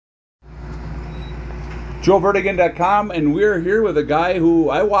JoeVertigan.com, and we're here with a guy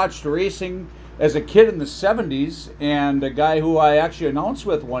who I watched racing as a kid in the 70s, and a guy who I actually announced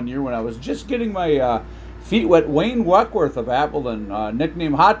with one year when I was just getting my feet wet, Wayne Weckwerth of Appleton,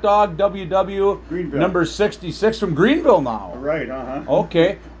 nickname Hot Dog, WW, Greenville. number 66 from Greenville now. Right, uh-huh.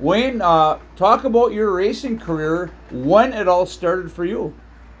 Okay. Wayne, talk about your racing career, when it all started for you.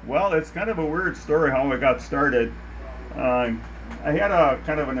 Well, it's kind of a weird story how I got started. I had a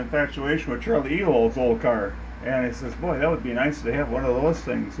kind of an infatuation with Charlie Ehol's old car. And he says, boy, that would be nice to have one of those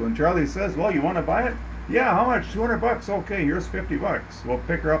things. When Charlie says, well, you want to buy it? Yeah, how much? 200 bucks. Okay, here's 50 bucks. We'll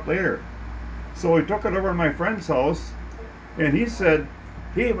pick her up later. So we took it over to my friend's house, and he said,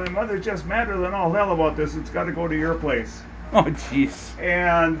 hey, my mother's just madder than all hell about this. It's got to go to your place. Oh, jeez.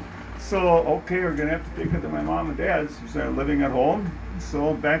 And so, okay, we're going to have to take it to my mom and dad's. So they're living at home.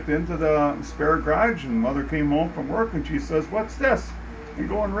 So backed into the spare garage, and mother came home from work, and she says, what's this? And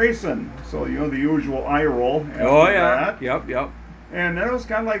going racing. So, you know, the usual eye roll after that. Yep. And then it was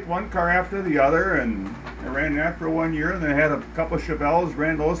kind of like one car after the other, and I ran that for 1 year, and then I had a couple of Chevelles,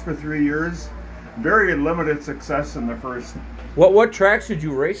 ran those for 3 years. Very limited success in the first. What tracks did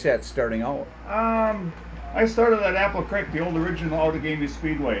you race at starting out? I started at Apple Creek, the old original Outagamie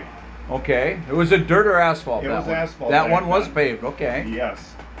Speedway. Okay. It was a dirt or asphalt? It was asphalt. That one was then. paved, okay.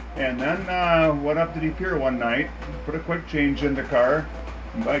 Yes. And then went up to De Pere one night, put a quick change in the car.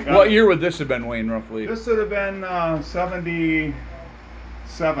 What year would this have been, Wayne, roughly? This would have been 77,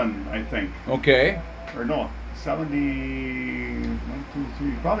 I think. Okay. Or no, 1, 2,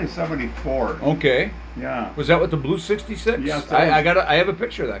 3, probably 74. Okay. Yeah. Was that with the blue 66? Yes. I have a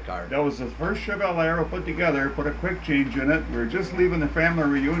picture of that car. That was the first Chevelle I ever put together, put a quick change in it. We were just leaving the family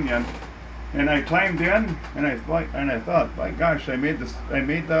reunion, and I climbed in, and I thought, my gosh, I made the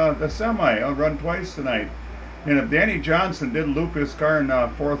semi. I'll run twice tonight. And if Danny Johnson did loop his car in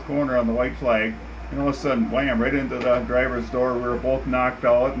the fourth corner on the white flag, and all of a sudden, wham, right into the driver's door. We were both knocked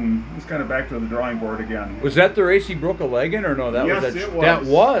out, and it was kind of back to the drawing board again. Was that the race he broke a leg in, or no? Yes, it was. That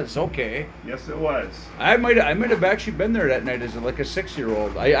was, okay. Yes, it was. I might have actually been there that night as like a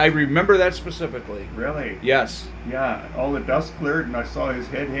 6-year-old. I remember that specifically. Really? Yes. Yeah, all the dust cleared, and I saw his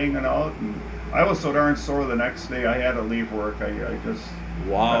head hanging out, and I was so darn sore the next day I had to leave work. I just...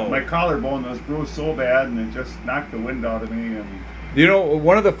 Wow. My collarbone was bruised so bad, and it just knocked the wind out of me. And you know,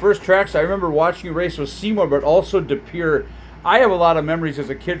 one of the first tracks I remember watching you race was Seymour, but also De Pere. I have a lot of memories as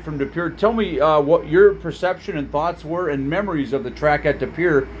a kid from De Pere. Tell me what your perception and thoughts were and memories of the track at De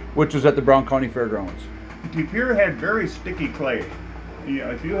Pere, which was at the Brown County Fairgrounds. De Pere had very sticky clay.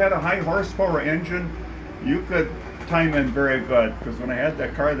 If you had a high horsepower engine, you could time in very good. Because when I had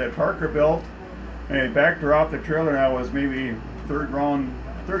that car that Parker built, and I backed her off the trailer, and I was maybe third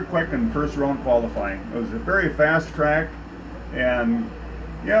quick and first round qualifying. It was a very fast track, and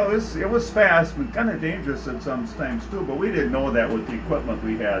yeah, it was fast, but kind of dangerous at some times too. But we didn't know that with the equipment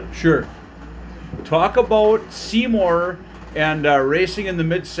we had. Sure. Talk about Seymour and racing in the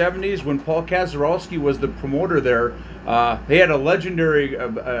mid '70s when Paul Kazarowski was the promoter there. He had a legendary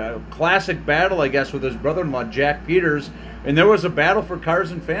classic battle, I guess, with his brother-in-law Jack Peters, and there was a battle for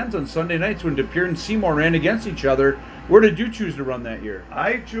cars and fans on Sunday nights when De Pere and Seymour ran against each other. Where did you choose to run that year?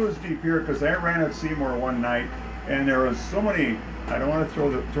 I chose De Pere because I ran at Seymour one night, and there was so many. I don't want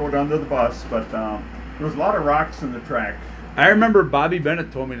to throw it under the bus, but there was a lot of rocks in the track. I remember Bobby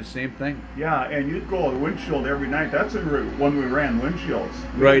Bennett told me the same thing. Yeah, and you'd go to the windshield every night. That's when we ran windshields.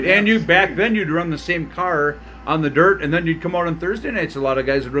 Right, and back then you'd run the same car on the dirt, and then you'd come out on Thursday nights. A lot of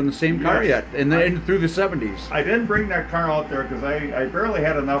guys would run the same car yet, and then through the '70s. I didn't bring that car out there because I barely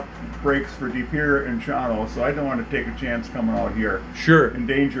had enough brakes for De Pere and Shawano, so I didn't want to take a chance coming out here. Sure.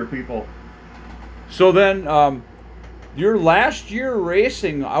 Endanger people. So then, your last year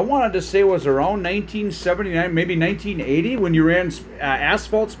racing, I wanted to say was around 1979, maybe 1980, when you ran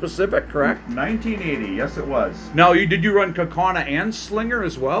asphalt specific, correct? 1980, yes it was. Now, did you run Kaukauna and Slinger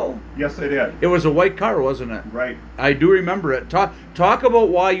as well? Yes, I did. It was a white car, wasn't it? Right. I do remember it. Talk about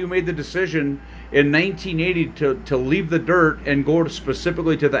why you made the decision in 1980 to leave the dirt and go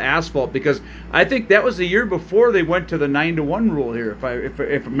specifically to the asphalt, because I think that was the year before they went to the 9-to-1 rule here,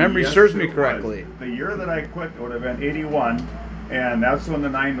 if memory serves me correctly. The year that I quit would have been 81, and that's when the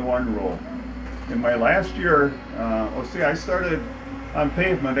 9-to-1 rule. In my last year, I started on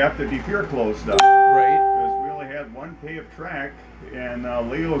pavement after De Pere closed up. Right. Because we only had one paved track, and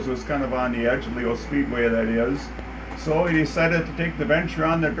Leo's was kind of on the edge, Leo Speedway that is. So he decided to take the venture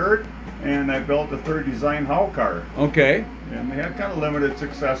on the dirt, and I built a third design Howe car. Okay. And we had kind of limited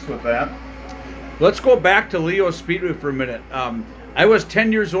success with that. Let's go back to Leo Speedway for a minute. I was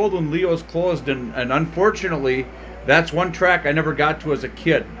 10 years old when Leo's closed, and unfortunately, That's one track I never got to as a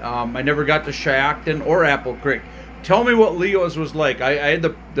kid. I never got to Shiocton or Apple Creek. Tell me what Leo's was like. I had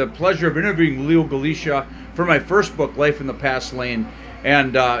the pleasure of interviewing Leo Galicia for my first book, Life in the Past Lane,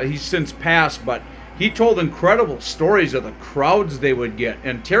 and he's since passed, but he told incredible stories of the crowds they would get.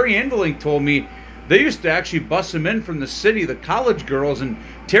 And Terry Endeling told me they used to actually bus them in from the city, the college girls, and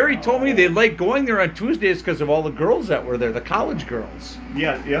Terry told me they liked going there on Tuesdays because of all the girls that were there, the college girls.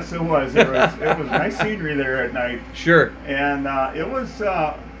 Yes, it was. It was nice scenery there at night. Sure. And it was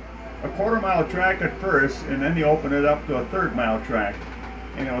a quarter-mile track at first, and then they opened it up to a third-mile track.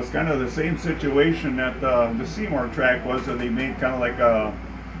 And it was kind of the same situation that the Seymour track was, so they made kind of like a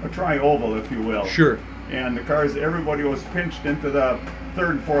tri-oval, if you will. Sure. And the cars, everybody was pinched into the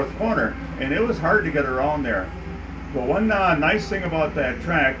third and fourth corner, and it was hard to get around there. But one nice thing about that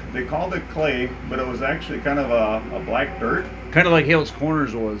track, they called it clay, but it was actually kind of a black dirt. Kind of like Hales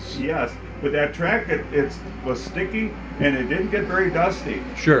Corners was. Yes, but that track, it was sticky, and it didn't get very dusty.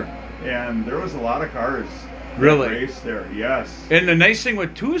 Sure. And there was a lot of cars Really? that raced there, yes. And the nice thing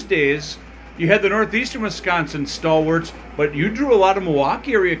with Tuesdays, you had the Northeastern Wisconsin stalwarts, but you drew a lot of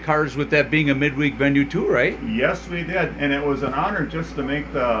Milwaukee area cars with that being a midweek venue too, right? Yes, we did, and it was an honor just to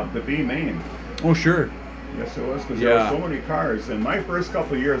make the B main. Oh, sure. Yes, it was, because there were so many cars. And my first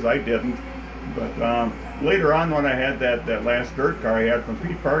couple of years, I didn't. But later on, when I had that last dirt car I had from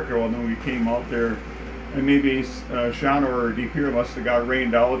Pete Parker, well, then we came out there, and maybe Shawano or DP must have got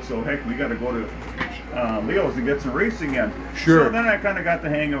rained out, so heck, we got to go to Leo's and get some racing in. Sure. So then I kind of got the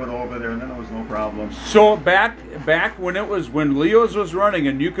hang of it over there, and then it was no problem. So back when Leo's was running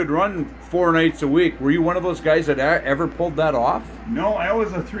and you could run 4 nights a week, were you one of those guys that ever pulled that off? No, I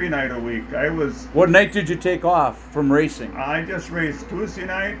was a 3-night a week. What night did you take off from racing? I just raced Tuesday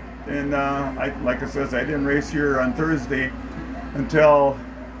night, and like I said, I didn't race here on Thursday until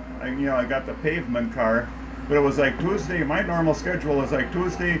I got the pavement car. But it was like Tuesday. My normal schedule was like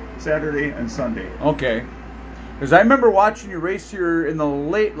Tuesday, Saturday, and Sunday. Okay. Because I remember watching you race here in the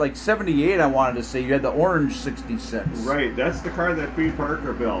late, like 78, I wanted to say. You had the orange 66. Right, that's the car that Pete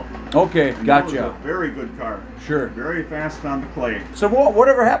Parker built. Okay, And gotcha. That was a very good car. Sure. Very fast on the clay. So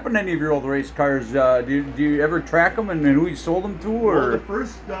whatever happened to any of your old race cars? Do you ever track them and who you sold them to? Or? Well, the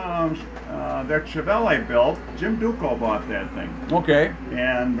first, that Chevelle I built, Jim Duco bought that thing. Okay.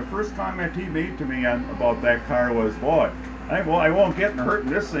 And the first comment he made to me about that car was, boy, I won't get hurt in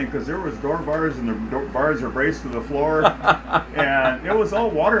this thing, because there was door bars, and the bars are braced to the floor. And it was all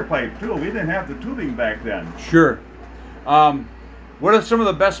water pipe, too. We didn't have the tubing back then. Sure. What are some of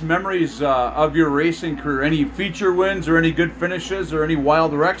the best memories of your racing career? Any feature wins or any good finishes or any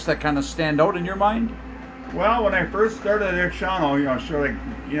wild wrecks that kind of stand out in your mind? Well, when I first started at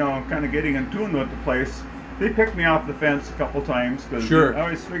Shawano, kind of getting in tune with the place, they picked me off the fence a couple times, because Sure. I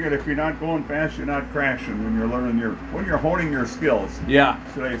always figured if you're not going fast, you're not crashing when you're honing your skills. Yeah.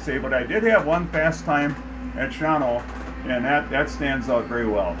 Should I say? But I did have one fast time at Shawano, and that stands out very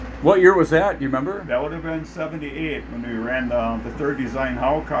well. What year was that? Do you remember? That would have been '78 when we ran the third design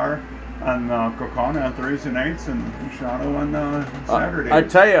Howe car on Kokana on Thursday nights and Shawano on Saturdays. I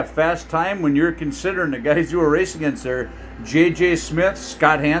tell you, fast time when you're considering the guys you were racing against there. J.J. Smith,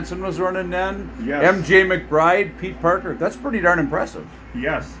 Scott Hansen was running then. Yes. M.J. McBride, Pete Parker. That's pretty darn impressive.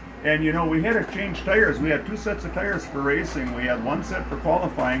 Yes. And we had to change tires. We had 2 sets of tires for racing. We had 1 set for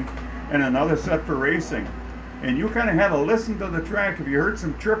qualifying and another set for racing. And you kind of had to listen to the track. If you heard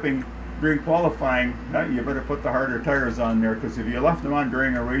some tripping during qualifying, you better put the harder tires on there, because if you left them on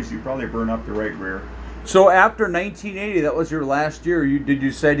during a race, you'd probably burn up the right rear. So after 1980, that was your last year. Did you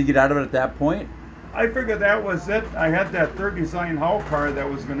decide to get out of it at that point? I figured that was it. I had that third design Howe car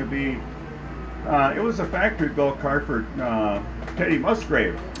that was going to be, it was a factory built car for Teddy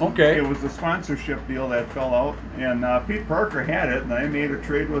Musgrave. Okay. It was a sponsorship deal that fell out, and Pete Parker had it, and I made a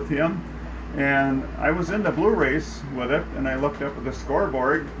trade with him. And I was in the blue race with it, and I looked up at the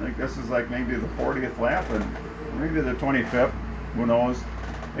scoreboard. I think this is like maybe the 40th lap, and maybe the 25th, who knows.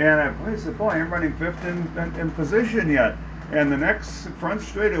 And I said, boy, I'm running 5th in position yet. And the next front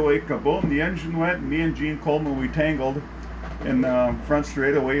straightaway, kaboom, the engine went, and me and Gene Coleman, we tangled in the front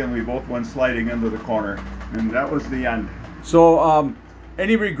straightaway, and we both went sliding into the corner. And that was the end. So,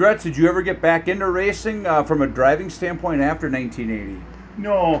 any regrets? Did you ever get back into racing from a driving standpoint after 1980?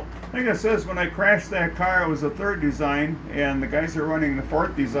 No. Like I says, when I crashed that car, it was a third design, and the guys are running the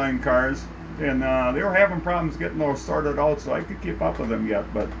fourth design cars, and they were having problems getting those sorted out, so I could keep up with them yet,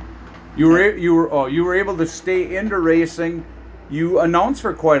 but... You were able to stay into racing. You announced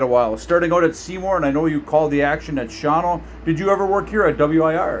for quite a while, starting out at Seymour, and I know you called the action at Shawano. Did you ever work here at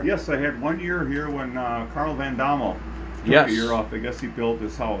WIR? Yes, I had 1 year here when Carl Van Dammel took a Yes. year off. I guess he built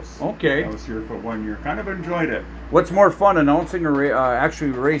his house. Okay. I was here for 1 year. Kind of enjoyed it. What's more fun, announcing or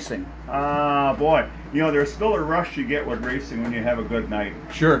actually racing? Boy, there's still a rush you get with racing when you have a good night.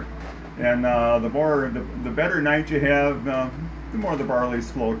 Sure. And the better night you have, the more the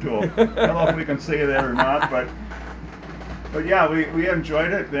barleys flow too. I don't know if we can say that or not, but yeah, we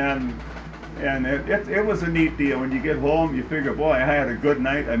enjoyed it, and it was a neat deal. When you get home, you figure, boy, I had a good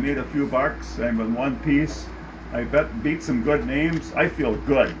night. I made a few bucks. I'm in one piece. I beat some good names. I feel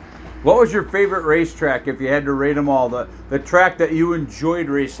good. What was your favorite racetrack if you had to rate them all? The track that you enjoyed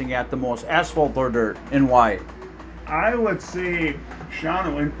racing at the most, asphalt or dirt, and why? I would say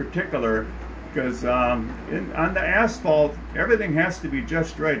Shawano in particular, because on the asphalt, everything has to be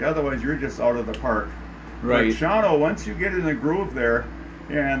just right. Otherwise, you're just out of the park. But Right. Shawano, once you get in the groove there,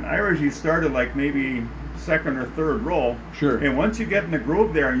 and I originally started like maybe second or third row. Sure. And once you get in the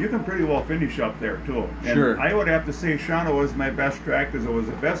groove there, you can pretty well finish up there too. And Sure. I would have to say Shawano was my best track because it was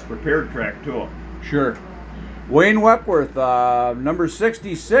the best prepared track too. Sure. Wayne Weckwerth, number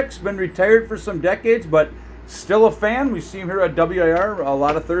 66, been retired for some decades, but still a fan. We see him here at WIR a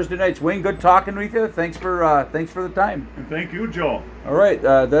lot of Thursday nights. Wayne, good talking with you. Thanks for the time. And thank you, Joe. All right,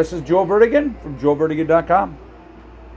 this is Joe Vertigan from joevertigan.com.